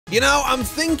You know, I'm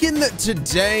thinking that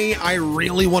today I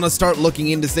really want to start looking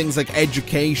into things like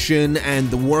education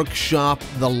and the workshop,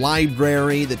 the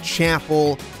library, the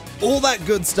chapel, all that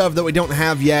good stuff that we don't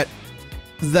have yet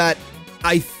that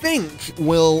I think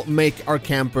will make our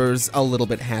campers a little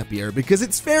bit happier, because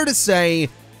it's fair to say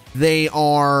they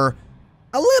are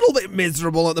a little bit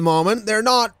miserable at the moment. They're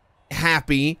not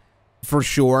happy, for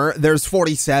sure. There's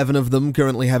 47 of them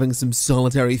currently having some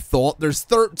solitary thought. There's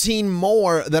 13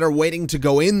 more that are waiting to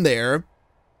go in there.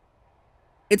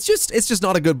 It's just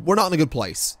not a good, we're not in a good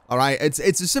place, all right? It's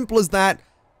as simple as that.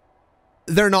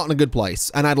 They're not in a good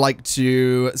place, and I'd like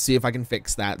to see if I can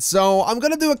fix that. So I'm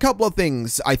going to do a couple of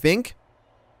things, I think,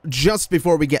 just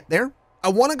before we get there. I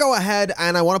want to go ahead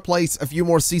and I want to place a few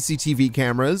more CCTV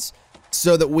cameras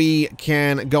so that we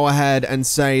can go ahead and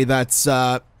say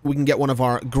that we can get one of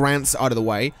our grants out of the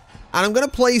way. And I'm going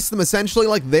to place them essentially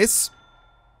like this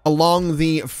along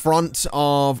the front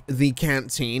of the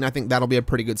canteen. I think that'll be a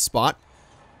pretty good spot.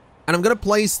 And I'm going to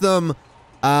place them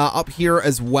up here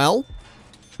as well,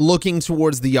 looking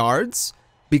towards the yards,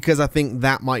 because I think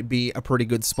that might be a pretty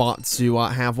good spot to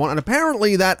have one. And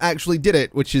apparently that actually did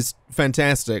it, which is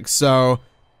fantastic. So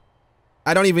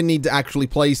I don't even need to actually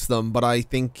place them, but I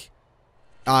think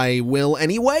I will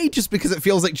anyway, just because it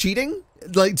feels like cheating,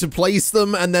 like to place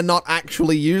them and then not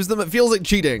actually use them. It feels like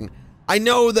cheating. I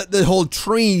know that the whole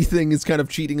tree thing is kind of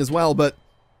cheating as well, but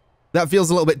that feels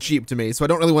a little bit cheap to me, so I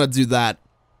don't really want to do that.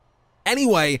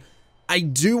 Anyway, I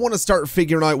do want to start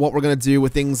figuring out what we're going to do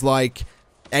with things like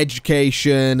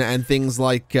education and things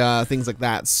like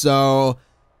that. So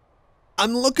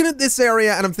I'm looking at this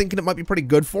area and I'm thinking it might be pretty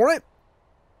good for it,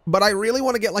 but I really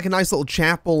want to get like a nice little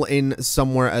chapel in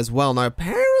somewhere as well. Now,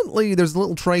 apparently there's a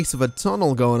little trace of a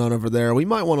tunnel going on over there. We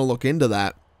might want to look into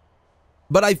that,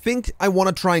 but I think I want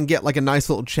to try and get like a nice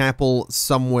little chapel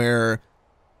somewhere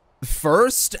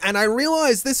first. And I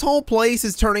realize this whole place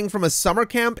is turning from a summer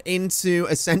camp into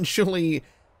essentially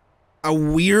a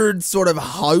weird sort of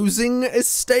housing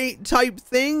estate type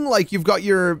thing. Like, you've got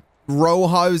your row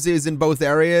houses in both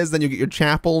areas, then you get your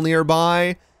chapel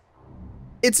nearby.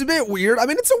 It's a bit weird. I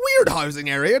mean, it's a weird housing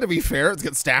area, to be fair. It's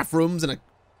got staff rooms and a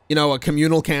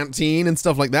communal canteen and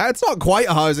stuff like that. It's not quite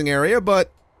a housing area,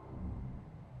 but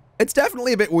it's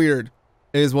definitely a bit weird,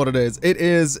 is what it is. It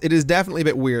is definitely a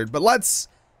bit weird. But let's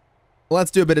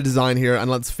do a bit of design here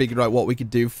and let's figure out what we could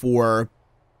do for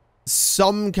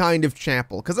some kind of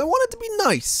chapel, because I want it to be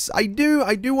nice. I do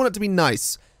want it to be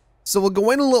nice. So we'll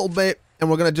go in a little bit and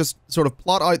we're going to just sort of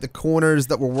plot out the corners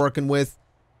that we're working with.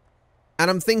 And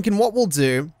I'm thinking what we'll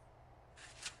do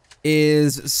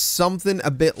is something a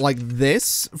bit like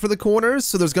this for the corners.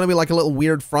 So there's going to be like a little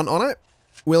weird front on it.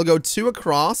 We'll go 2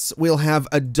 across. We'll have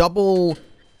a double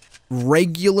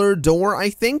regular door,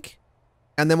 I think.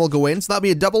 And then we'll go in. So that'll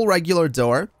be a double regular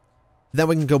door. Then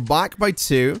we can go back by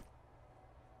 2.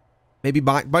 Maybe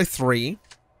back by 3.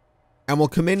 And we'll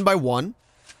come in by 1.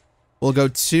 We'll go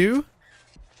 2.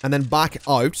 And then back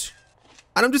out.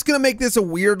 And I'm just going to make this a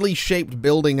weirdly shaped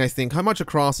building, I think. How much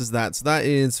across is that? So that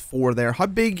is 4 there. How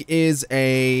big is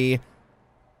a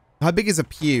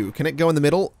pew? Can it go in the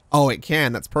middle? Oh, it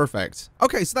can. That's perfect.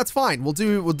 Okay, so that's fine. We'll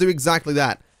do exactly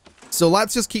that. So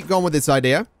let's just keep going with this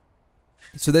idea.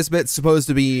 So this bit's supposed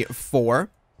to be 4.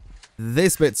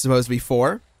 This bit's supposed to be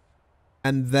 4.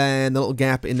 And then the little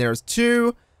gap in there is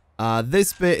 2.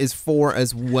 This bit is 4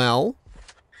 as well.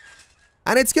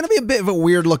 And it's going to be a bit of a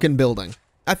weird looking building.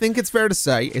 I think it's fair to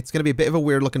say it's going to be a bit of a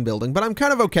weird looking building, but I'm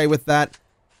kind of okay with that.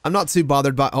 I'm not too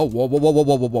bothered by... Oh, whoa, whoa, whoa, whoa,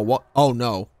 whoa, whoa, whoa, whoa. Oh,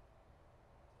 no.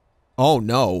 Oh,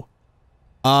 no.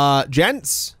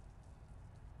 Gents?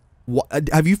 What,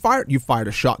 have you fired? You fired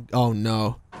a shot. Oh,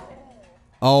 no.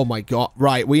 Oh, my God.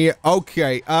 Right,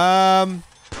 okay. Oh,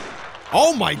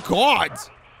 my God.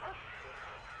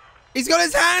 He's got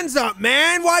his hands up,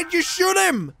 man. Why'd you shoot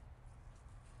him?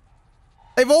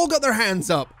 They've all got their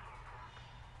hands up.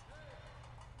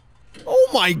 Oh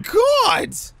my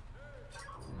God!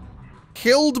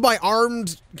 Killed by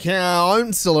armed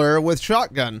counselor with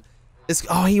shotgun.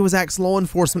 Oh, he was ex-law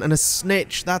enforcement and a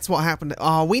snitch. That's what happened.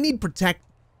 Oh, we need what do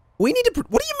you mean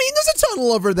there's a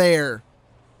tunnel over there?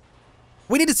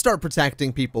 We need to start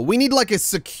protecting people. We need like a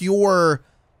secure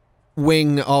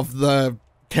wing of the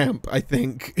camp, I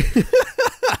think.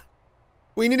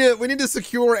 We need a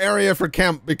secure area for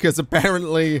camp, because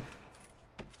apparently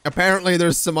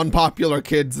there's some unpopular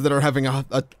kids that are having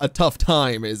a tough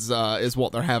time is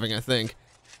what they're having, I think.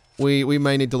 We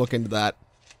may need to look into that.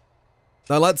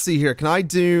 Now let's see here. Can I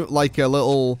do like a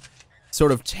little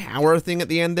sort of tower thing at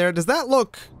the end there? Does that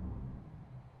look...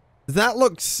 That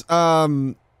looks a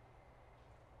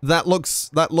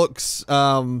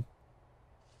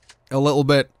little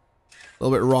bit A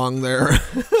little bit wrong there.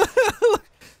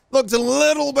 Looked a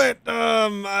little bit,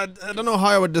 I don't know how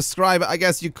I would describe it. I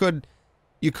guess you could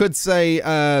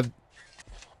say,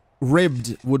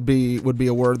 ribbed would be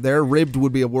a word there. Ribbed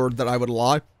would be a word that I would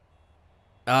allow.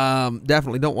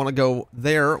 Definitely don't want to go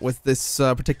there with this,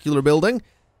 particular building.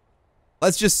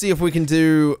 Let's just see if we can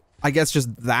do, I guess,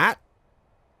 just that.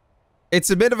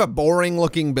 It's a bit of a boring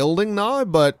looking building now,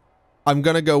 but I'm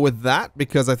gonna go with that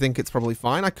because I think it's probably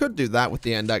fine. I could do that with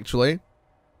the end, actually.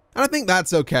 And I think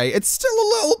that's okay. It's still a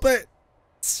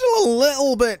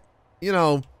little bit, you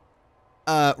know,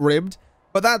 ribbed,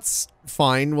 but that's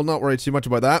fine. We'll not worry too much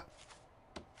about that.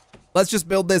 Let's just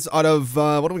build this out of,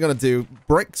 what are we gonna do?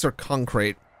 Bricks or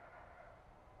concrete?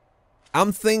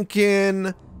 I'm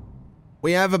thinking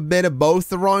we have a bit of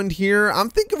both around here. I'm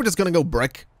thinking we're just gonna go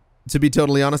brick, to be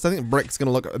totally honest. I think brick's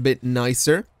gonna look a bit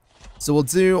nicer. So we'll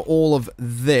do all of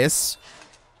this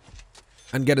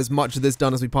and get as much of this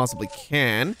done as we possibly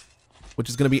can, which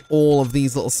is gonna be all of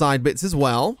these little side bits as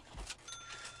well.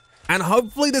 And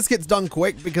hopefully this gets done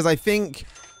quick, because I think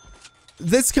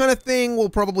this kind of thing will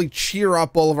probably cheer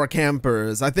up all of our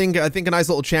campers. I think a nice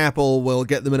little chapel will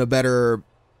get them in a better,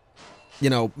 you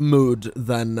know, mood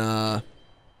than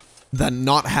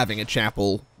not having a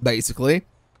chapel, basically.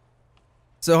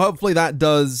 So hopefully that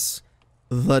does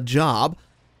the job.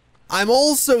 I'm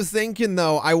also thinking,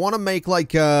 though, I want to make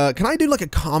like a, can I do like a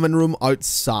common room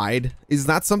outside? Is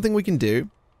that something we can do?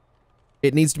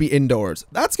 It needs to be indoors.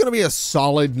 That's going to be a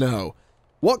solid no.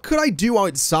 What could I do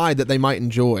outside that they might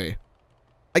enjoy?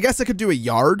 I guess I could do a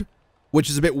yard, which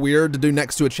is a bit weird to do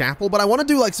next to a chapel, but I want to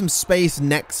do like some space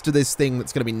next to this thing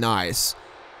that's going to be nice.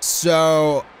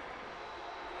 So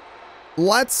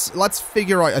let's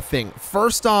figure out a thing.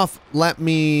 First off, let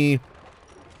me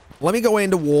go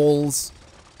into walls,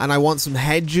 and I want some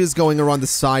hedges going around the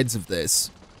sides of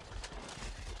this.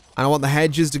 And I want the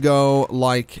hedges to go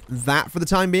like that for the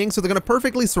time being, so they're going to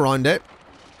perfectly surround it.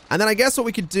 And then I guess what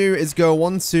we could do is go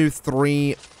 1, 2,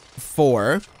 3,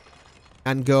 4,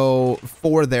 and go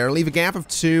 4 there. Leave a gap of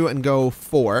 2 and go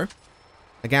 4.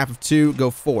 A gap of 2,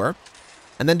 go 4.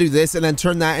 And then do this, and then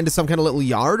turn that into some kind of little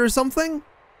yard or something.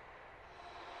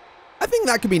 I think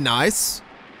that could be nice.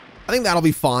 I think that'll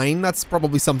be fine. That's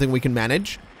probably something we can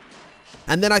manage.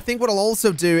 And then I think what I'll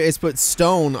also do is put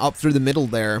stone up through the middle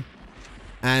there.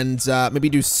 And maybe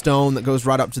do stone that goes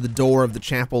right up to the door of the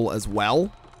chapel as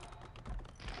well.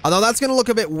 Although that's going to look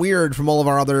a bit weird from all of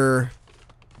our other...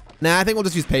 Nah, I think we'll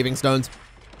just use paving stones.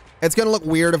 It's going to look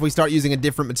weird if we start using a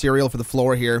different material for the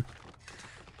floor here.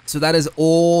 So that is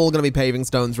all going to be paving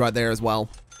stones right there as well.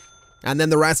 And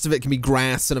then the rest of it can be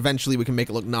grass, and eventually we can make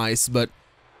it look nice. But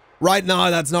right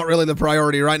now, that's not really the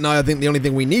priority. Right now, I think the only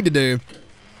thing we need to do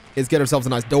is get ourselves a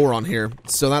nice door on here.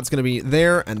 So that's going to be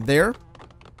there and there.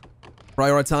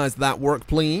 Prioritize that work,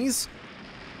 please.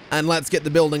 And let's get the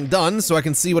building done so I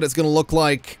can see what it's going to look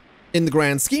like in the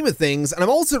grand scheme of things. And I'm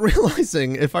also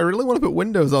realizing if I really want to put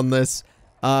windows on this,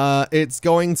 it's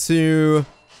going to...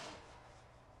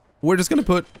 We're just going to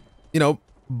put, you know,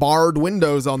 barred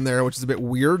windows on there, which is a bit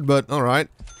weird, but all right.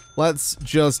 Let's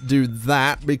just do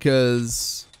that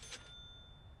because...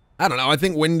 I don't know, I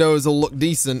think windows will look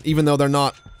decent even though they're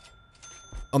not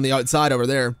on the outside over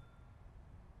there.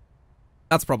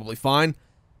 That's probably fine.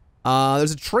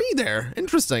 There's a tree there.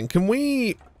 Interesting. Can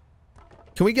we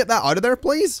get that out of there,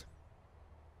 please?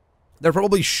 There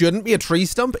probably shouldn't be a tree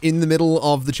stump in the middle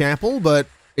of the chapel, but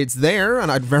it's there,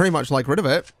 and I'd very much like rid of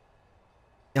it.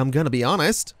 I'm gonna be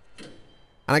honest.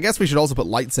 And I guess we should also put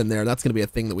lights in there. That's gonna be a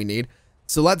thing that we need.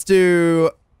 So let's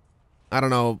do, I don't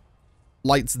know,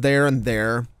 lights there and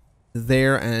there.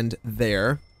 There and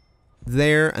there.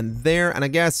 There and there, and I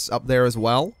guess up there as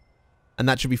well. And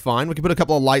that should be fine. We can put a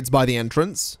couple of lights by the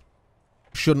entrance.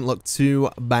 Shouldn't look too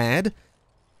bad.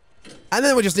 And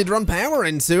then we just need to run power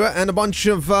into it and a bunch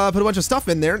of, put a bunch of stuff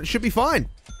in there, and it should be fine.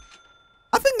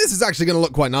 I think this is actually going to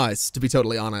look quite nice, to be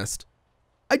totally honest.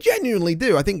 I genuinely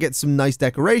do. I think get some nice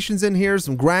decorations in here,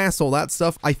 some grass, all that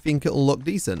stuff. I think it'll look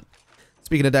decent.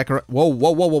 Speaking of whoa,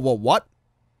 whoa, whoa, whoa, whoa, what?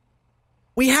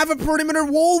 We have a perimeter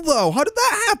wall, though. How did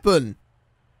that happen?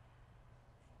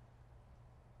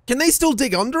 Can they still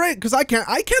dig under it? Because I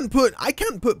can't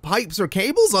put pipes or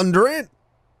cables under it.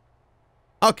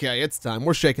 Okay, it's time.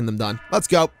 We're shaking them down. Let's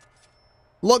go.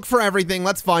 Look for everything.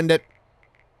 Let's find it.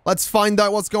 Let's find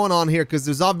out what's going on here, because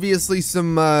there's obviously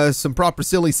some proper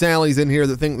silly sallies in here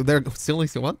that think that they're silly.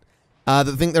 So what? That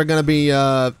think they're gonna be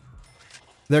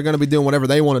doing whatever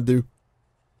they want to do.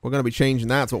 We're gonna be changing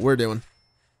that. That's what we're doing.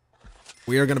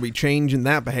 We are gonna be changing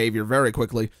that behavior very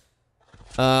quickly.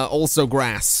 Also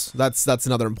grass. That's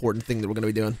another important thing that we're gonna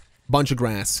be doing. Bunch of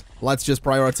grass. Let's just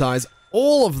prioritize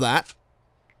all of that.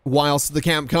 whilst the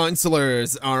camp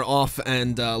counselors are off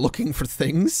and looking for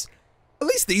things. At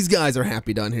least these guys are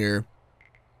happy down here.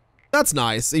 That's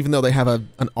nice, even though they have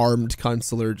an armed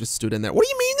counselor just stood in there. What do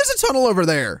you mean there's a tunnel over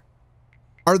there?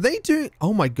 Are they doing...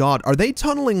 Oh my god, are they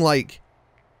tunneling, like,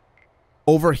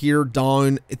 over here,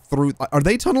 down, through... Are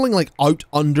they tunneling, like, out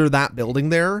under that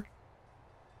building there?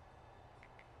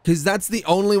 Because that's the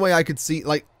only way I could see...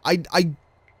 Like, I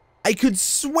could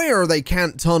swear they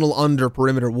can't tunnel under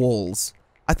perimeter walls.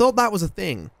 I thought that was a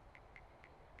thing.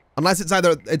 Unless it's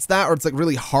either... It's that or it's, like,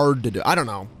 really hard to do. I don't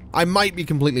know. I might be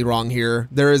completely wrong here.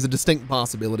 There is a distinct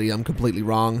possibility I'm completely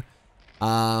wrong.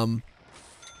 In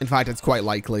fact, it's quite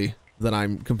likely that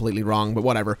I'm completely wrong, but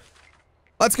whatever.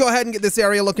 Let's go ahead and get this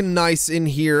area looking nice in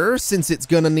here, since it's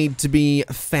gonna need to be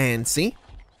fancy.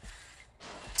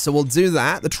 So we'll do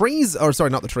that. The trees, or sorry,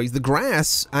 not the trees, the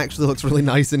grass actually looks really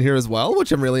nice in here as well,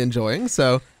 which I'm really enjoying.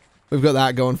 So we've got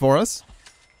that going for us.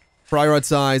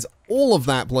 Prioritize all of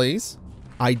that, please.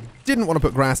 I didn't want to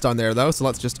put grass down there, though, so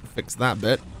let's just fix that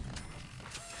bit.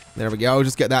 There we go.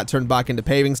 Just get that turned back into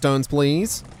paving stones,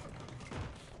 please.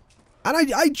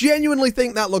 And I genuinely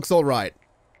think that looks all right.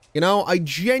 You know, I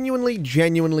genuinely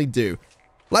do.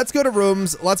 Let's go to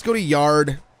rooms, let's go to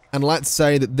yard, and let's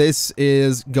say that this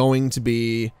is going to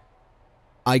be,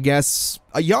 I guess,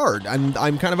 a yard. And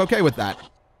I'm kind of okay with that.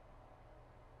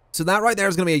 So that right there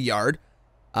is going to be a yard.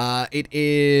 It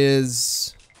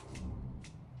is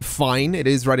fine. It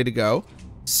is ready to go.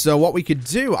 So what we could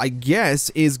do, I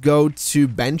guess, is go to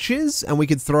benches, and we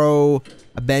could throw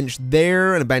a bench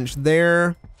there and a bench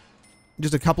there.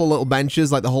 Just a couple of little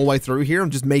benches like the whole way through here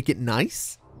and just make it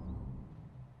nice.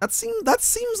 That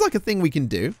seems like a thing we can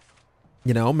do.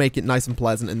 You know, make it nice and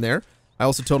pleasant in there. I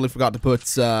also totally forgot to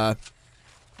put,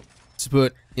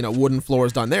 you know, wooden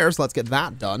floors down there, so let's get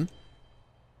that done.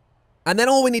 And then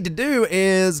all we need to do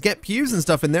is get pews and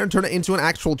stuff in there and turn it into an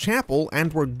actual chapel,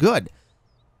 and we're good.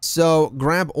 So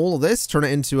grab all of this, turn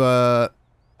it into a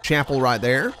chapel right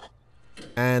there,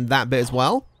 and that bit as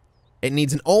well. It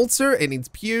needs an altar, it needs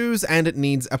pews, and it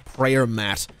needs a prayer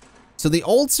mat. So the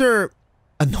altar,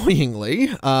 annoyingly,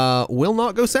 will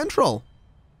not go central.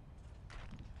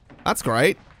 That's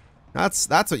great. That's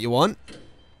what you want.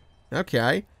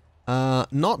 Okay.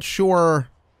 Not sure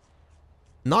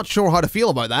how to feel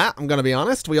about that, I'm gonna be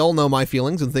honest. We all know my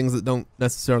feelings and things that don't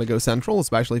necessarily go central,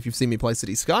 especially if you've seen me play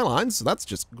City Skylines, so that's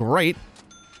just great.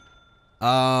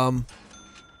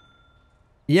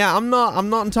 Yeah, I'm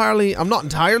not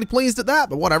entirely pleased at that,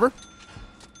 but whatever.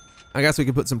 I guess we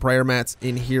could put some prayer mats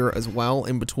in here as well,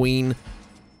 in between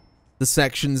the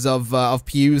sections of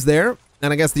pews there.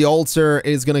 And I guess the altar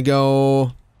is gonna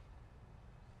go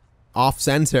off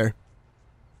center.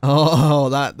 Oh,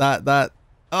 that.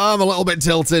 Oh, I'm a little bit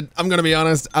tilted. I'm gonna be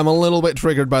honest. I'm a little bit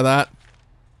triggered by that.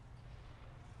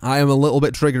 I am a little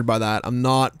bit triggered by that. I'm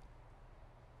not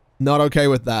okay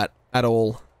with that at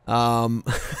all.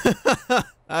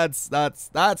 That's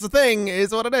the thing,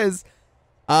 is what it is.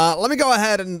 Let me go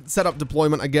ahead and set up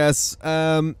deployment, I guess.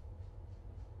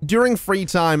 During free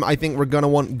time, I think we're gonna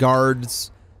want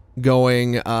guards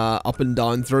going up and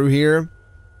down through here.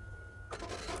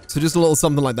 So just a little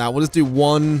something like that. We'll just do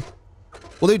one.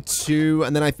 We'll do two,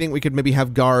 and then I think we could maybe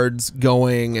have guards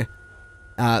going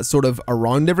sort of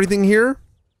around everything here.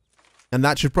 And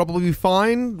that should probably be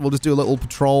fine. We'll just do a little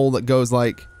patrol that goes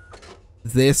like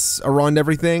this around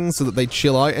everything so that they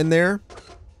chill out in there.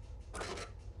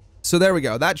 So there we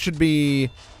go. That should be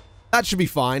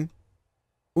fine.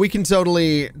 We can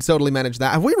totally manage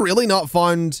that. Have we really not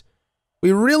found...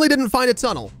 We really didn't find a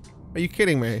tunnel. Are you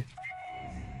kidding me?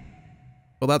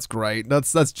 Well, that's great.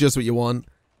 That's just what you want.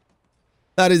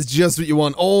 That is just what you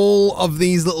want. All of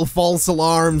these little false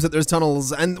alarms that there's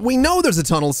tunnels. And we know there's a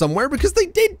tunnel somewhere because they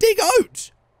did dig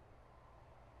out.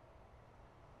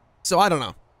 So I don't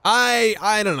know.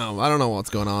 I don't know. I don't know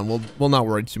what's going on. We'll not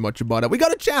worry too much about it. We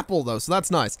got a chapel though, so that's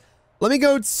nice. Let me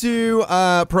go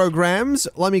to programs.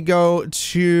 Let me go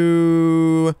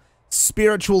to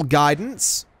spiritual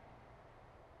guidance.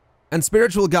 And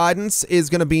spiritual guidance is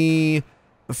going to be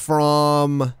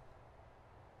from...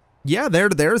 Yeah, there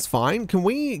to there is fine. Can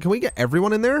we get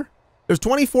everyone in there? There's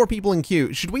 24 people in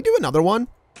queue. Should we do another one?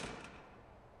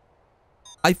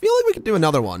 I feel like we could do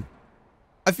another one.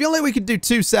 I feel like we could do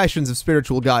 2 sessions of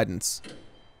spiritual guidance.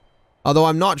 Although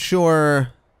I'm not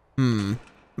sure...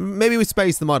 Maybe we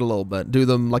space them out a little bit. Do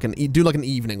them like an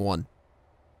evening one.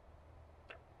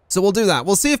 So we'll do that.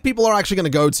 We'll see if people are actually going to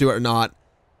go to it or not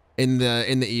in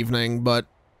the evening, but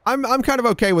I'm kind of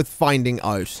okay with finding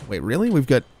out. Wait, really? We've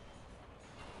got...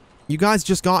 You guys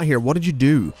just got here. What did you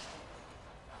do?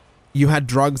 You had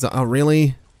drugs. Oh,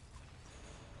 really?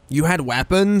 You had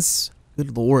weapons?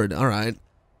 Good lord. All right.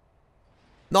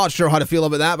 Not sure how to feel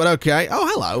about that, but okay. Oh,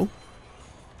 hello.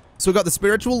 So we've got the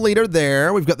spiritual leader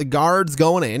there. We've got the guards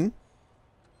going in.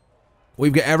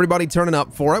 We've got everybody turning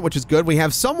up for it, which is good. We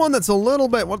have someone that's a little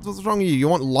bit... What's wrong with you? You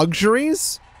want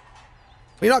luxuries?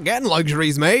 You're not getting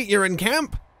luxuries, mate. You're in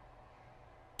camp.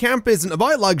 Camp isn't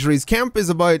about luxuries. Camp is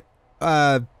about...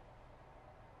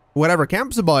 whatever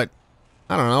camp's about.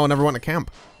 I don't know. I never went to camp.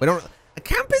 We don't... A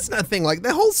camp isn't a thing. Like,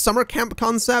 the whole summer camp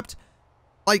concept...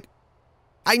 Like,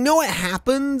 I know it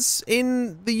happens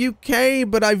in the UK,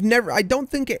 but I've never... I don't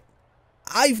think it...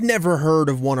 I've never heard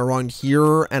of one around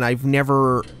here, and I've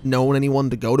never known anyone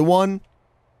to go to one.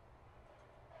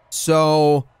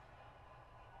 So,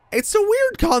 it's a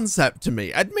weird concept to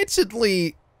me.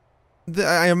 Admittedly,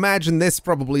 I imagine this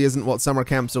probably isn't what summer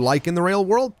camps are like in the real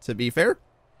world, to be fair.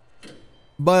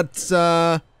 But,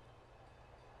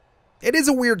 it is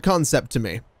a weird concept to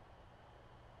me.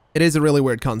 It is a really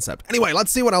weird concept. Anyway,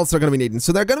 let's see what else they're going to be needing.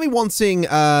 So they're going to be wanting,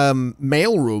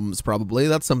 mail rooms, probably.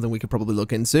 That's something we could probably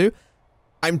look into.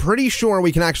 I'm pretty sure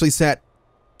we can actually set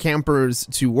campers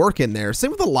to work in there.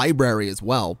 Same with the library as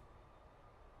well.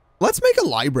 Let's make a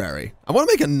library. I want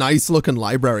to make a nice looking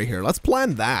library here. Let's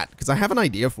plan that, because I have an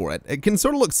idea for it. It can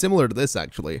sort of look similar to this,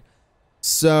 actually.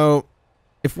 So,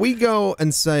 if we go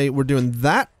and say we're doing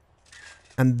that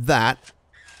and that,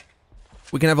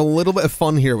 we can have a little bit of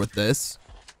fun here with this.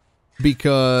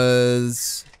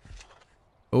 Because...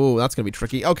 Oh, that's going to be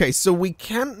tricky. Okay, so we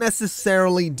can't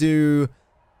necessarily do...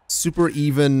 super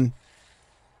even,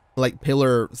 like,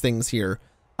 pillar things here.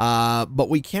 But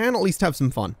we can at least have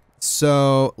some fun.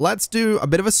 So, let's do a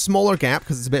bit of a smaller gap,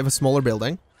 because it's a bit of a smaller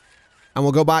building. And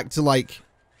we'll go back to, like,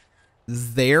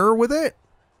 there with it.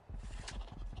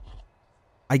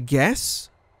 I guess?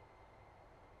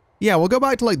 Yeah, we'll go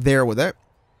back to, like, there with it.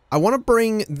 I want to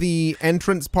bring the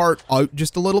entrance part out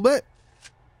just a little bit.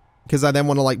 Because I then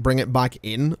want to, like, bring it back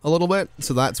in a little bit.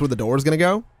 So that's where the door is going to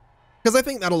go. Because I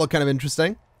think that'll look kind of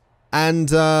interesting.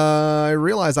 And I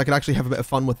realized I could actually have a bit of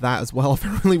fun with that as well if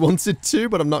I really wanted to,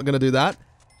 but I'm not going to do that.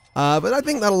 But I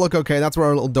think that'll look okay. That's where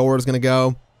our little door is going to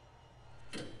go.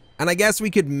 And I guess we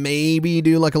could maybe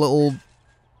do like a little,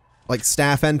 like,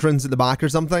 staff entrance at the back or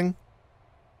something.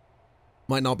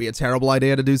 Might not be a terrible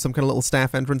idea to do some kind of little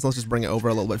staff entrance. Let's just bring it over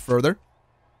a little bit further.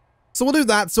 So we'll do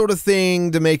that sort of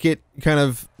thing to make it kind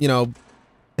of, you know,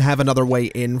 have another way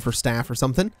in for staff or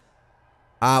something.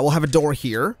 We'll have a door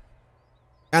here.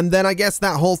 And then I guess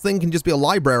that whole thing can just be a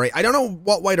library. I don't know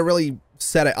what way to really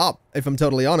set it up, if I'm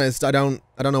totally honest. I don't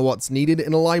know what's needed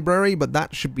in a library, but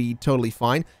that should be totally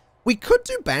fine. We could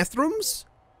do bathrooms,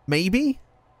 maybe.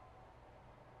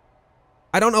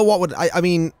 I don't know what would... I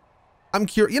mean, I'm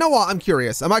curious. You know what? I'm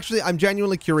curious. I'm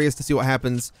genuinely curious to see what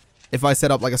happens if I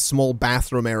set up like a small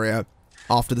bathroom area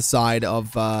off to the side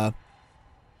of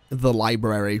the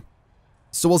library.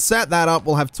 So we'll set that up.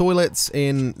 We'll have toilets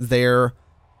in there.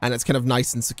 And it's kind of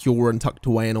nice and secure and tucked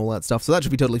away and all that stuff. So that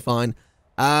should be totally fine.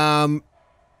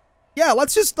 Yeah,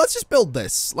 let's just build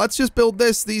this. Let's just build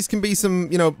this. These can be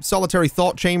some, you know, solitary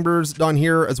thought chambers down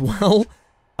here as well.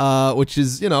 Which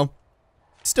is, you know,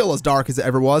 still as dark as it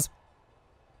ever was.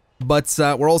 But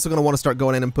we're also going to want to start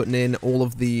going in and putting in all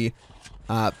of the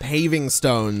paving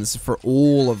stones for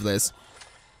all of this.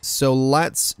 So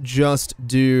let's just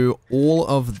do all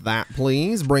of that,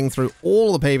 please. Bring through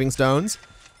all the paving stones.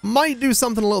 Might do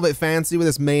something a little bit fancy with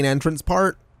this main entrance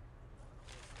part.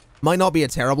 Might not be a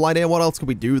terrible idea. What else could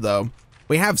we do, though?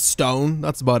 We have stone.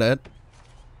 That's about it.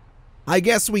 I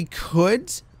guess we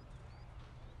could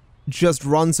just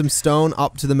run some stone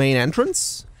up to the main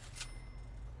entrance.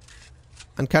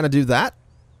 And kind of do that.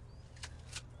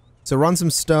 So run some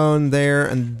stone there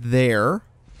and there.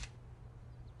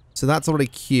 So that's already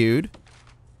queued.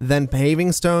 Then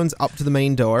paving stones up to the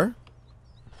main door.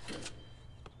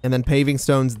 And then paving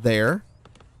stones there.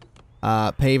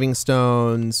 Paving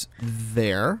stones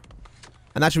there.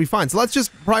 And that should be fine. So let's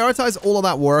just prioritize all of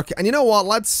that work. And you know what?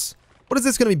 What is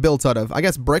this going to be built out of? I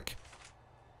guess brick.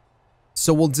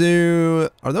 So we'll do...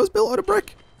 Are those built out of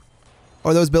brick? Or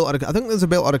are those built out of... I think those are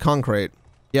built out of concrete.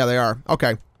 Yeah, they are.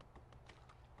 Okay.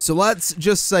 So let's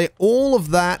just say all of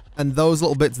that and those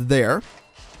little bits there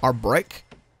are brick.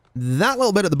 That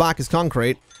little bit at the back is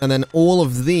concrete. And then all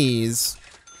of these...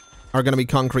 are going to be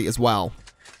concrete as well.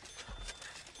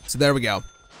 So there we go.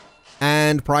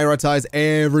 And prioritize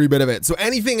every bit of it. So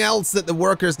anything else that the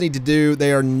workers need to do,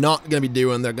 they are not going to be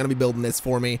doing. They're going to be building this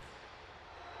for me.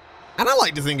 And I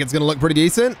like to think it's going to look pretty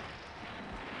decent.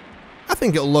 I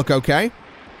think it'll look okay.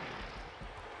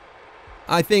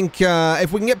 I think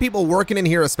if we can get people working in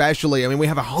here especially, I mean, we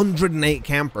have 108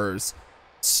 campers.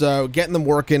 So getting them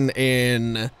working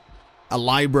in a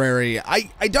library. I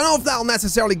don't know if that'll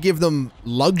necessarily give them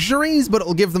luxuries, but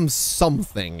it'll give them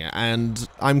something, and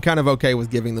I'm kind of okay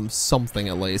with giving them something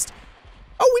at least.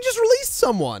 Oh, we just released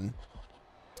someone.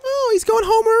 Oh, he's going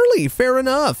home early. Fair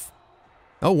enough.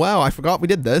 Oh, wow, I forgot we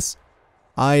did this.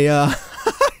 I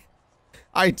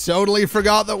totally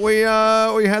forgot that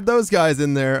we had those guys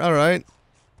in there. All right.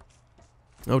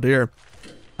 Oh, dear.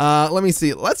 Let me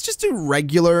see. Let's just do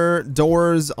regular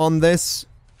doors on this.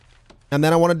 And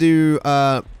then I want to do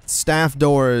staff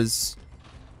doors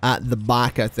at the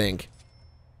back, I think.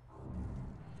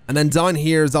 And then down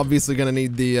here is obviously going to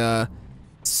need the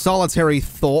solitary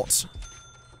thought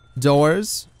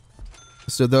doors.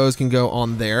 So those can go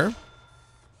on there.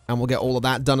 And we'll get all of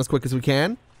that done as quick as we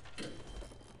can.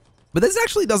 But this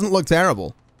actually doesn't look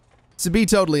terrible. To be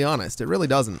totally honest, it really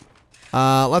doesn't.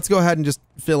 Let's go ahead and just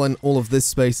fill in all of this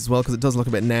space as well, because it does look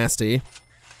a bit nasty.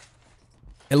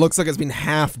 It looks like it's been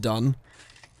half done.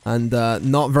 And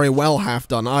not very well half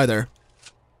done either.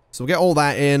 So we'll get all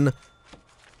that in.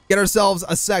 Get ourselves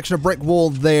a section of brick wall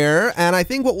there. And I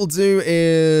think what we'll do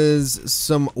is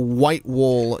some white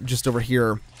wall just over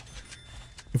here.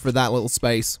 For that little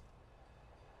space.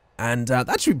 And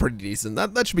that should be pretty decent.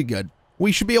 That should be good.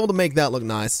 We should be able to make that look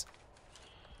nice.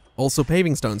 Also,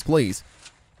 paving stones, please.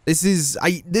 This is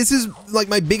like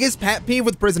my biggest pet peeve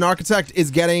with Prison Architect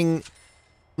is getting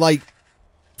like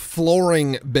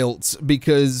flooring built,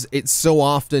 because it so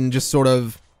often just sort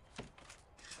of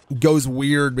goes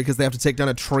weird because they have to take down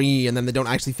a tree and then they don't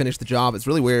actually finish the job. It's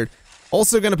really weird.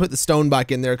 Also going to put the stone back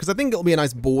in there because I think it'll be a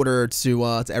nice border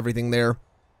to everything there.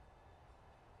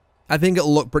 I think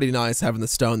it'll look pretty nice having the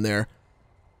stone there.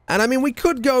 And I mean, we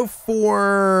could go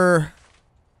for...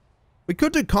 We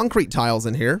could do concrete tiles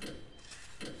in here,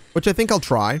 which I think I'll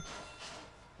try.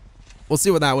 We'll see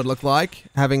what that would look like,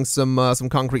 having some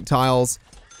concrete tiles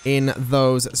in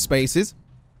those spaces.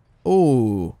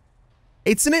 Ooh.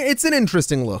 It's an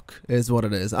interesting look, is what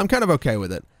it is. I'm kind of okay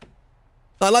with it.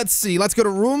 Let's see. Let's go to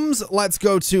rooms. Let's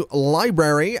go to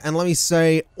library. And let me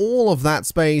say all of that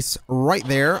space right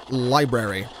there,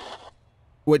 library.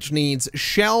 Which needs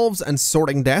shelves and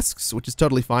sorting desks, which is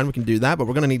totally fine. We can do that, but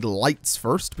we're going to need lights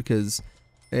first because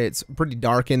it's pretty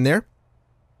dark in there.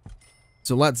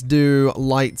 So let's do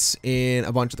lights in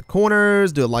a bunch of the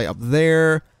corners. Do a light up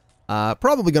there.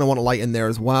 Probably going to want a light in there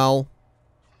as well.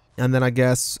 And then I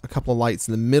guess a couple of lights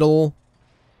in the middle.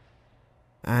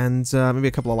 And maybe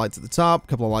a couple of lights at the top. A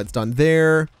couple of lights down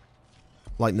there.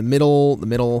 Light in the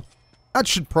middle. That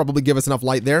should probably give us enough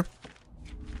light there.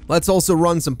 Let's also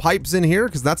run some pipes in here,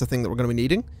 because that's a thing that we're going to be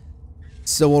needing.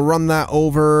 So we'll run that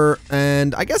over,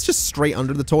 and I guess just straight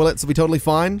under the toilets will be totally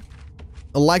fine.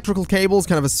 Electrical cables,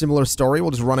 kind of a similar story.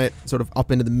 We'll just run it sort of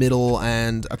up into the middle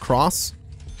and across.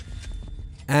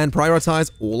 And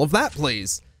prioritize all of that,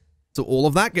 please. So all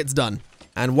of that gets done.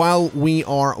 And while we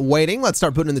are waiting, let's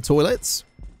start putting in the toilets.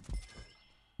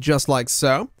 Just like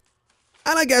so.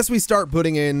 And I guess we start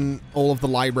putting in all of the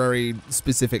library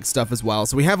specific stuff as well.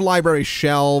 So we have library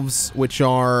shelves, which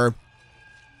are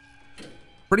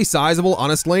pretty sizable,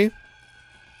 honestly.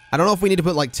 I don't know if we need to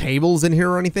put like tables in here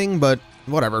or anything, but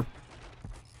whatever.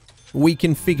 We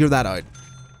can figure that out.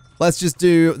 Let's just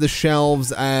do the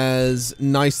shelves as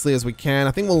nicely as we can.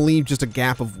 I think we'll leave just a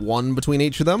gap of 1 between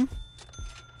each of them.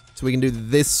 So we can do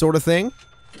this sort of thing.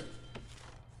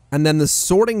 And then the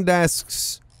sorting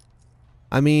desks...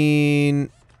 I mean,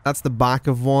 that's the back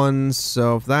of one,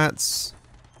 so if that's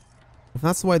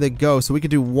the way they go, so we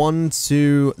could do 1,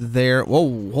 2 there.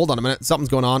 Whoa, hold on a minute. Something's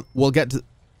going on. We'll get to...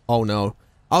 Oh, no.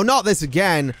 Oh, not this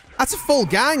again. That's a full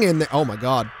gang in there. Oh, my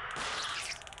God.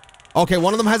 Okay,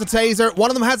 one of them has a taser. One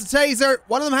of them has a taser.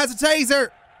 One of them has a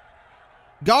taser.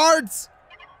 Guards.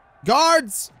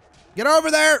 Guards. Get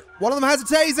over there. One of them has a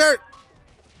taser.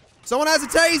 Someone has a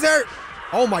taser.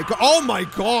 Oh, my God. Oh, my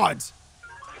God.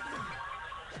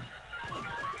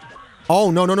 Oh,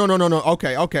 no.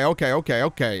 Okay.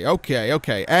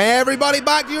 Everybody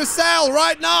back to your cell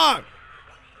right now.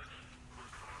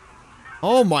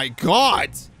 Oh, my God.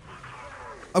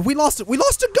 We lost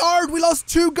a guard. We lost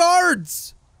 2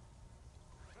 guards.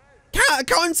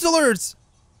 Counselors.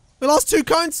 We lost 2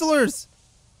 counselors.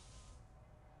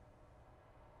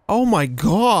 Oh, my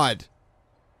God.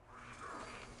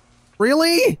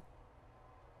 Really?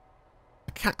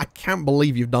 I can't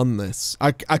believe you've done this.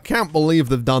 I can't believe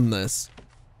they've done this.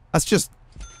 That's just...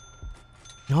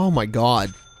 Oh my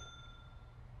God.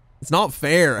 It's not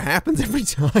fair. It happens every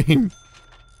time.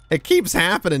 It keeps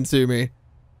happening to me.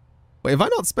 Wait, have I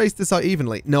not spaced this out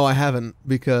evenly? No, I haven't.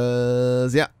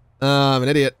 Because, yeah. I'm an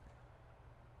idiot.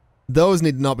 Those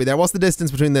need to not be there. What's the distance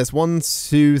between this? 1,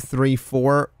 2, 3,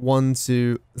 4. 1,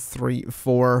 2, 3,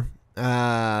 4.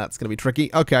 That's gonna be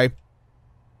tricky. Okay.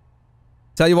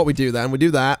 Tell you what we do then. We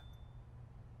do that.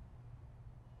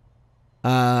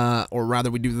 Or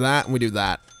rather we do that and we do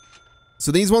that.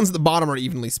 So these ones at the bottom are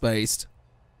evenly spaced.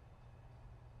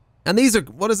 And these are,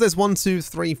 what is this? 1, 2,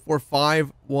 3, 4,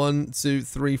 5. 1, 2,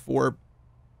 3, 4.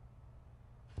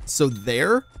 So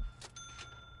there.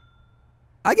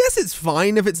 I guess it's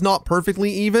fine if it's not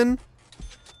perfectly even.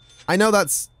 I know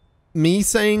that's me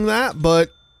saying that, but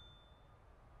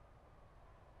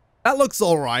that looks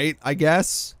all right, I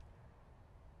guess.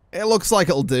 It looks like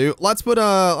it'll do. Let's put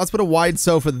a wide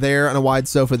sofa there and a wide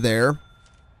sofa there.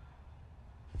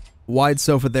 Wide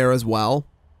sofa there as well.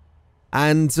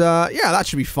 And yeah, that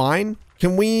should be fine.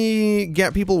 Can we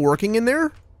get people working in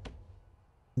there?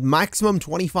 Maximum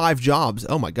 25 jobs.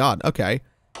 Oh my god. Okay.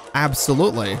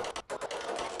 Absolutely.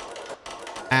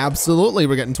 Absolutely,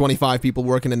 we're getting 25 people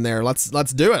working in there. Let's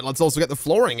do it. Let's also get the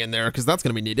flooring in there because that's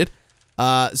going to be needed.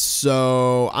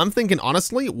 So I'm thinking,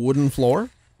 honestly, wooden floor.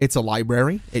 It's a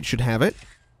library. It should have it.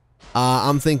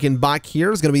 I'm thinking back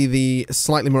here is going to be the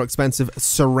slightly more expensive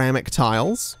ceramic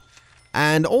tiles.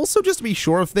 And also just to be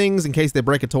sure of things in case they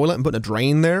break a toilet and put a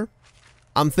drain there.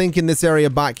 I'm thinking this area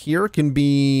back here can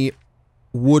be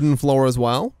wooden floor as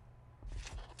well.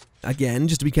 Again,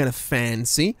 just to be kind of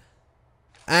fancy.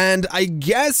 And I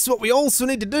guess what we also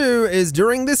need to do is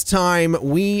during this time,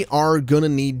 we are gonna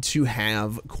need to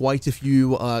have quite a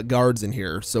few guards in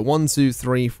here. So 1, 2,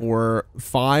 3, 4,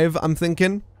 5, I'm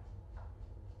thinking.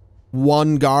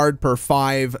 1 guard per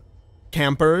 5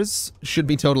 campers should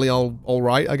be totally all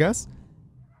right, I guess.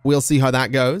 We'll see how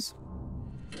that goes.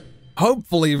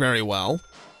 Hopefully very well.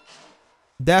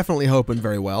 Definitely hoping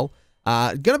very well.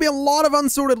 Gonna be a lot of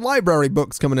unsorted library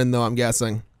books coming in though, I'm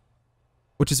guessing.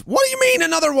 Which is, what do you mean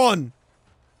another one?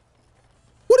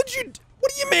 What do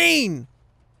you mean?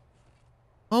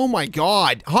 Oh my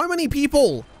god. How many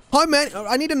people? How many?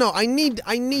 I need to know. I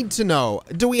need to know.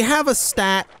 Do we have a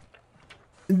stat?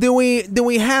 Do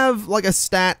we have like a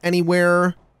stat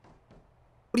anywhere?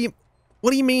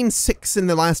 What do you mean 6 in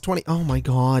the last 20? Oh my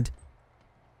god.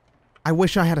 I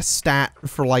wish I had a stat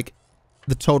for like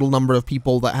the total number of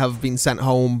people that have been sent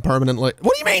home permanently.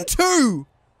 What do you mean 2?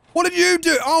 What did you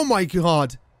do? Oh my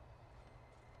god.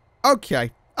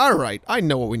 Okay. Alright. I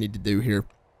know what we need to do here.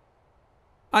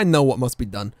 I know what must be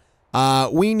done.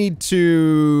 We need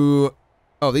to...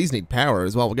 Oh, these need power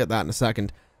as well. We'll get that in a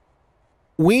second.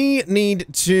 We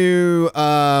need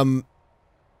to...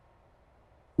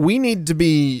 we need to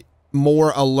be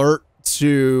more alert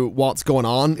to what's going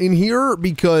on in here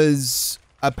because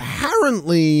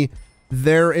apparently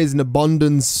there is an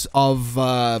abundance of...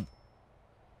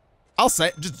 I'll say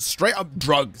it, just straight up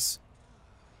drugs.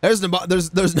 There's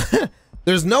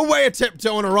no way of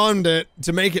tiptoeing around it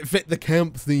to make it fit the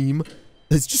camp theme.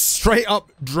 It's just straight up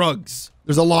drugs.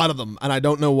 There's a lot of them, and I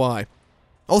don't know why.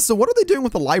 Also, what are they doing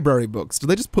with the library books? Do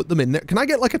they just put them in there? Can I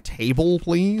get like a table,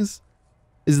 please?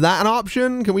 Is that an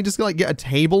option? Can we just like get a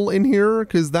table in here?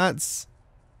 Because that's...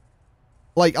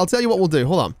 Like, I'll tell you what we'll do.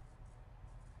 Hold on.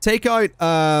 Take out,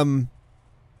 I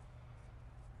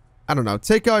don't know.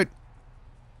 Take out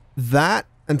that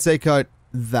and take out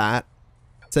that.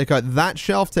 Take out that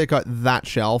shelf, take out that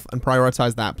shelf, and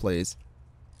prioritize that, please.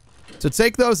 So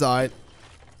take those out.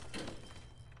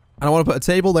 And I want to put a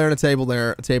table there and a table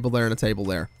there, a table there and a table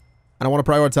there. And I want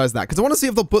to prioritize that because I want to see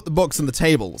if they'll put the books in the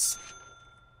tables.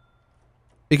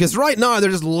 Because right now they're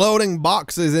just loading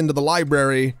boxes into the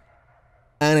library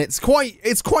and it's quite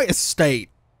a state.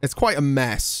 It's quite a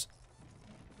mess.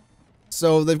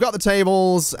 So they've got the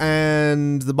tables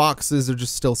and the boxes are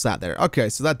just still sat there. Okay,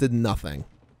 so that did nothing.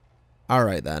 All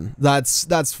right then.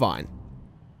 That's fine.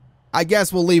 I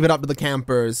guess we'll leave it up to the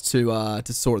campers to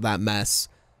sort that mess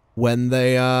when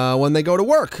they go to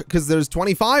work because there's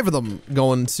 25 of them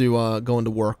going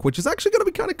to work, which is actually going to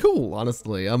be kind of cool,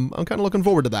 honestly. I'm kind of looking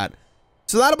forward to that.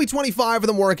 So that'll be 25 of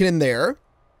them working in there.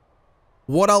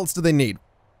 What else do they need?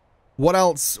 What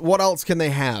else can they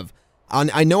have?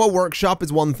 I know a workshop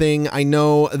is one thing. I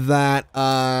know that,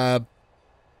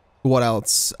 what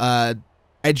else?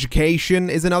 Education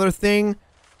is another thing.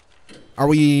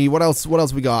 What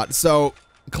else we got? So,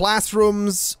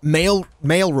 classrooms, mail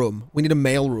room. We need a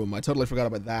mail room. I totally forgot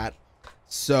about that.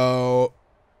 So,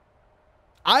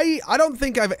 I don't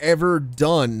think I've ever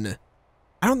done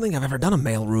a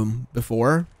mail room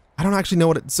before. I don't actually know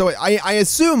what it, so I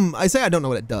assume, I say I don't know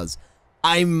what it does.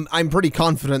 I'm pretty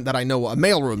confident that I know what a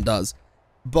mail room does.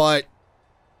 But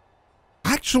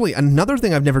actually, another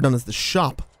thing I've never done is the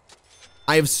shop.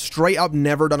 I have straight up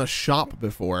never done a shop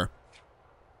before.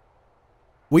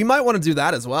 We might want to do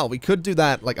that as well. We could do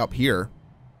that like up here.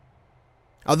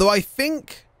 Although I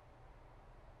think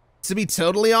To be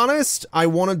totally honest, I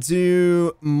want to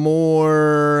do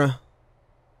more...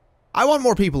 I want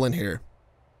more people in here.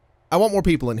 I want more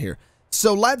people in here.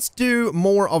 So let's do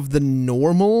more of the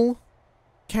normal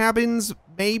cabins,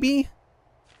 maybe?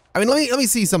 I mean, let me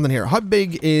see something here. How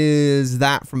big is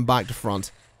that from back to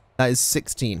front? That is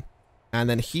 16. And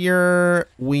then here,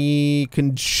 we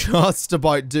can just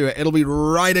about do it. It'll be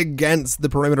right against the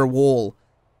perimeter wall.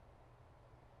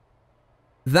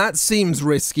 That seems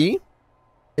risky.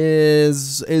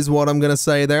 Is what I'm gonna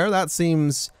say there. That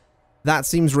seems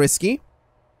risky.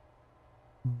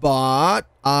 But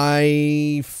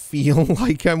I feel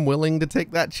like I'm willing to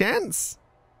take that chance,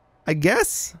 I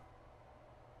guess.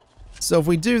 So if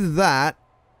we do that,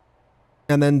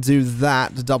 and then do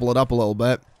that to double it up a little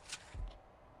bit.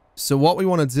 So what we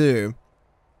want to do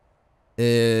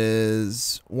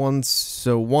is 1,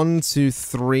 2,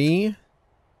 3,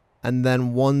 and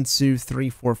then 1, 2, 3,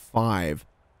 4, 5.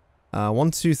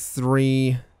 1, 2,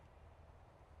 3.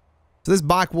 So this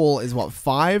back wall is what,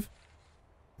 5?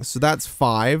 So that's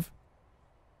 5.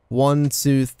 1,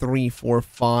 2, 3, 4,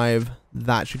 5.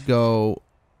 That should go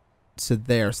to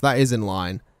there. So that is in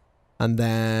line. And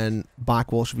then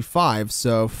back wall should be 5.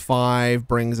 So 5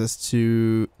 brings us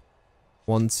to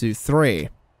 1, 2, 3.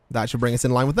 That should bring us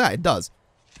in line with that. It does.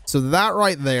 So that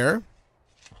right there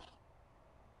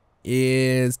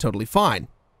is totally fine.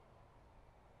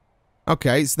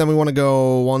 Okay, so then we want to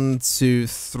go 1, 2,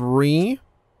 3.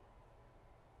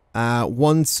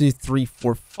 1, 2, 3,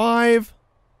 4, 5.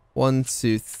 1,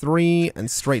 2, 3,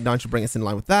 and straight down should bring us in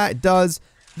line with that. It does.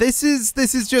 This is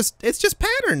just, it's just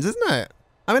patterns, isn't it?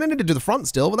 I mean, I need to do the front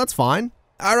still, but that's fine.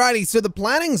 Alrighty, so the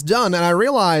planning's done, and I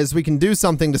realize we can do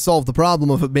something to solve the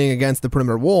problem of it being against the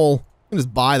perimeter wall. We can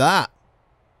just buy that.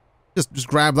 Just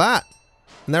grab that.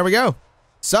 And there we go.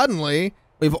 Suddenly,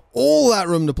 we have all that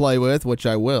room to play with, which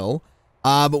I will.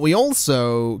 But we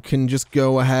also can just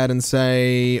go ahead and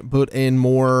say, put in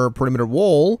more perimeter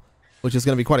wall, which is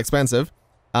going to be quite expensive.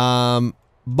 But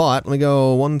let me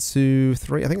go 1, 2,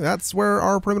 3. I think that's where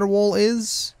our perimeter wall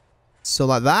is. So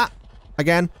like that.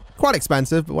 Again, quite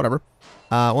expensive, but whatever.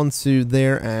 1, 2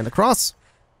 there and across.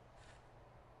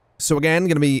 So again,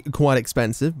 going to be quite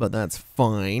expensive, but that's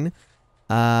fine.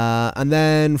 And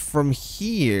then from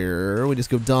here, we just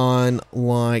go down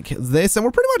like this. And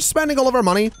we're pretty much spending all of our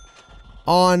money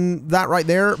on that right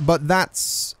there. But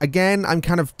that's, again, I'm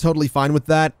kind of totally fine with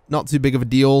that. Not too big of a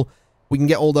deal. We can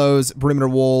get all those perimeter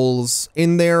walls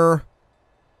in there.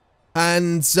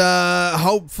 And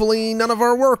hopefully none of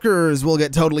our workers will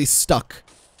get totally stuck.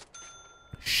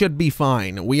 Should be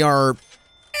fine. We are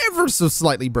ever so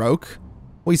slightly broke.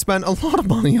 We spent a lot of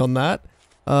money on that.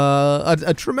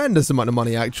 A tremendous amount of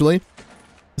money, actually.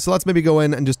 So let's maybe go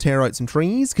in and just tear out some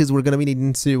trees, because we're going to be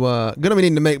needing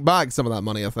to make back some of that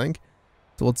money, I think.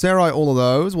 So we'll tear out all of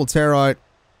those. We'll tear out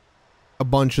a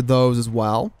bunch of those as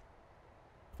well.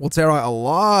 We'll tear out a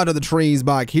lot of the trees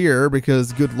back here,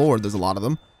 because good lord, there's a lot of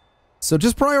them. So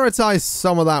just prioritize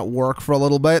some of that work for a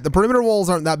little bit. The perimeter walls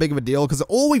aren't that big of a deal, because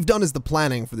all we've done is the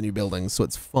planning for the new buildings, so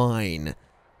it's fine.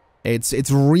 It's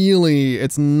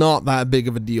not that big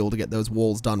of a deal to get those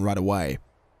walls done right away.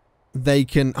 They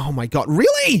can, oh my god,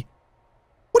 really?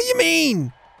 What do you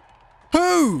mean?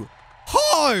 Who?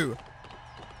 How?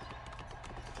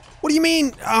 What do you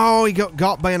mean? Oh, he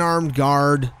got by an armed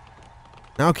guard.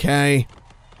 Okay.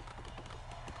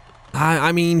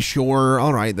 I mean, sure.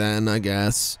 All right then, I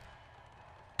guess.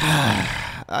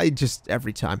 I just,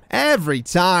 every time.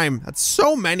 That's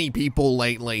so many people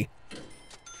lately.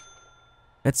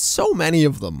 It's so many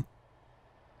of them.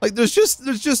 Like, there's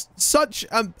just such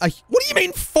what do you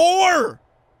mean 4?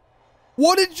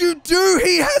 What did you do?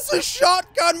 He has a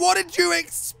shotgun. What did you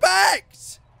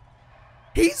expect?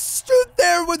 He stood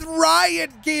there with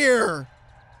riot gear.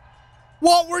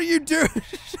 What were you doing?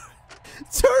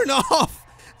 Turn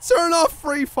off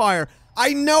free fire.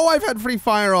 I know I've had free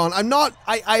fire on.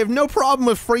 I have no problem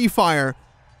with free fire.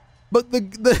 But the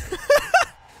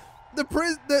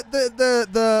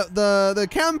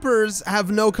campers have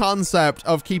no concept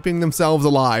of keeping themselves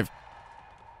alive.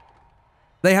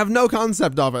 They have no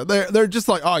concept of it. They're just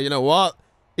like, oh, you know what?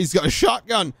 He's got a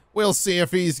shotgun. We'll see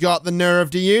if he's got the nerve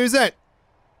to use it.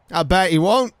 I bet he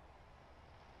won't.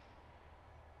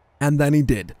 And then he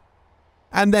did.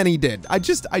 I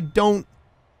don't.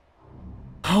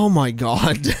 Oh my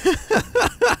god.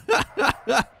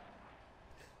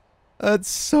 It's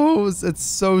so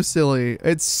silly.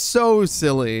 It's so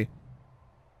silly.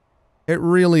 It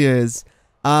really is.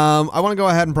 I want to go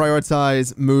ahead and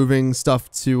prioritize moving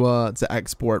stuff to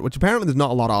export, which apparently there's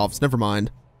not a lot of, so never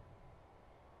mind.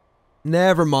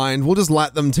 Never mind. We'll just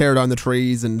let them tear down the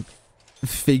trees and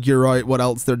figure out what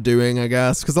else they're doing, I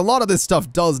guess. Because a lot of this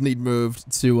stuff does need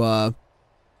moved to,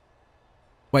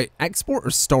 wait, export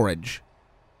or storage?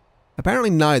 Apparently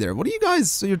neither. What are you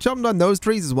guys, so you're chopping down those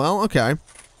trees as well? Okay.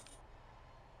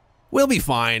 We'll be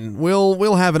fine.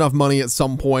 We'll have enough money at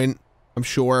some point, I'm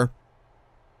sure.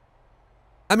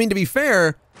 I mean, to be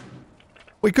fair,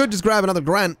 we could just grab another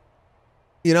grant.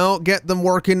 You know, get them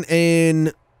working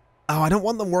in... Oh, I don't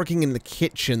want them working in the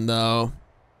kitchen, though.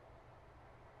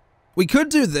 We could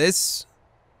do this.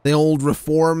 The old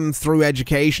reform through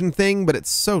education thing, but it's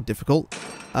so difficult.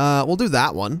 We'll do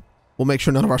that one. We'll make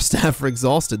sure none of our staff are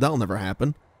exhausted. That'll never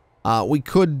happen. We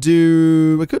could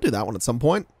do that one at some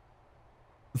point.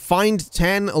 Find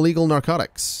 10 illegal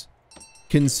narcotics.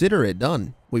 Consider it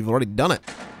done. We've already done it.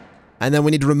 And then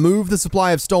we need to remove the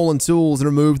supply of stolen tools and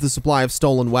remove the supply of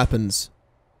stolen weapons.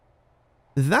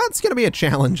 That's going to be a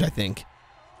challenge, I think.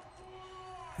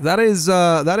 That is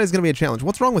going to be a challenge.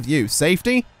 What's wrong with you?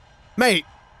 Safety? Mate,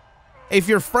 if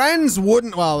your friends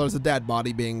wouldn't... Well, there's a dead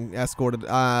body being escorted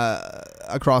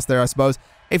across there, I suppose.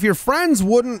 If your friends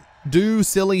wouldn't do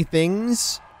silly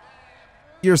things,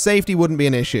 your safety wouldn't be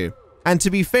an issue. And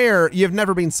to be fair, you've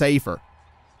never been safer.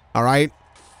 All right?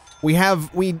 We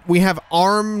have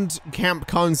armed camp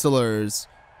counselors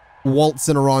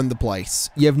waltzing around the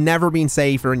place. You've never been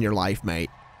safer in your life,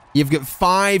 mate. You've got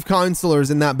 5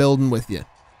 counselors in that building with you.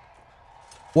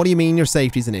 What do you mean your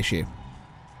safety's an issue?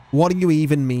 What do you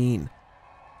even mean?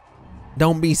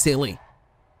 Don't be silly.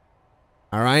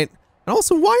 All right? And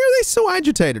also, why are they so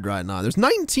agitated right now? There's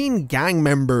 19 gang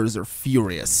members are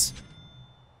furious.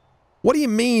 What do you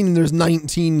mean there's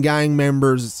 19 gang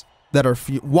members that are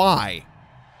why?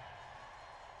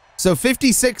 So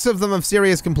 56 of them have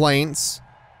serious complaints.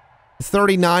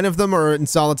 39 of them are in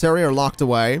solitary or locked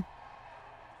away.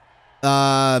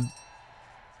 I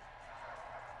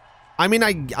mean,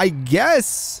 I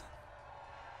guess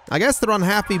they're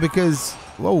unhappy because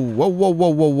whoa,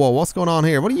 what's going on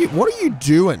here? What are you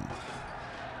doing?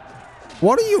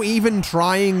 What are you even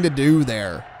trying to do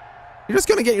there? You're just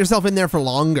gonna get yourself in there for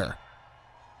longer.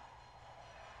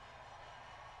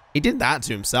 He did that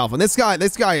to himself, and this guy,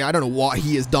 I don't know what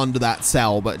he has done to that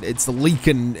cell, but it's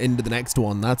leaking into the next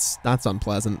one. That's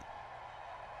unpleasant.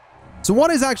 So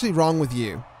what is actually wrong with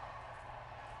you?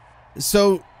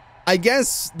 So, I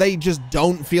guess they just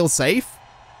don't feel safe?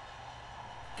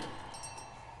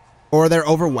 Or they're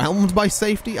overwhelmed by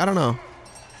safety? I don't know.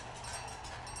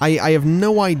 I have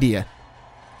no idea.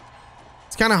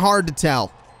 It's kind of hard to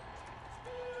tell.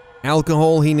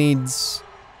 Alcohol he needs...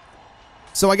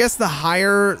 So I guess the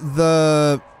higher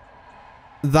the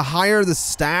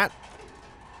stat,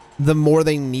 the more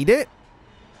they need it.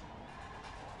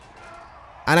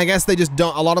 And I guess they just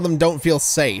don't, a lot of them don't feel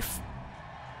safe.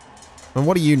 And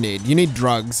what do you need? You need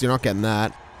drugs. You're not getting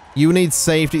that. You need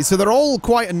safety. So they're all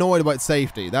quite annoyed about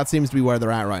safety. That seems to be where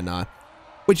they're at right now.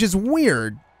 Which is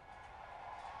weird.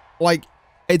 Like,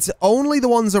 it's only the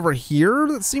ones over here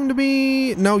that seem to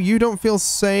be... No, you don't feel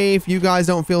safe. You guys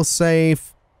don't feel safe.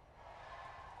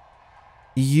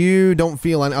 You don't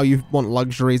feel any... Oh, you want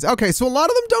luxuries. Okay, so a lot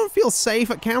of them don't feel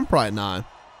safe at camp right now.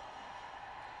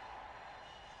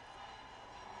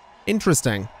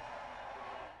 Interesting.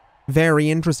 Very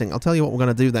interesting. I'll tell you what we're going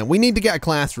to do then. We need to get a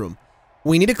classroom.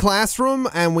 We need a classroom,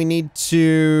 and we need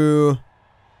to...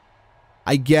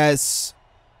 I guess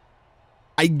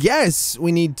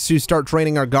we need to start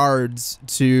training our guards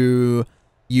to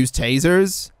use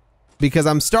tasers. Because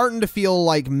I'm starting to feel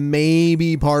like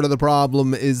maybe part of the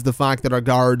problem is the fact that our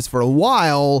guards, for a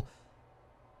while,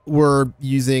 were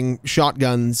using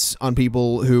shotguns on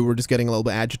people who were just getting a little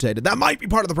bit agitated. That might be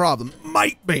part of the problem.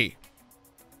 Might be.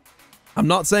 I'm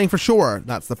not saying for sure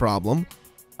that's the problem.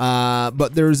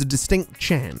 But there's a distinct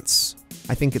chance.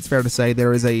 I think it's fair to say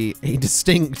there is a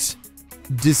distinct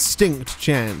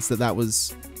chance that that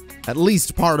was at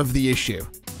least part of the issue.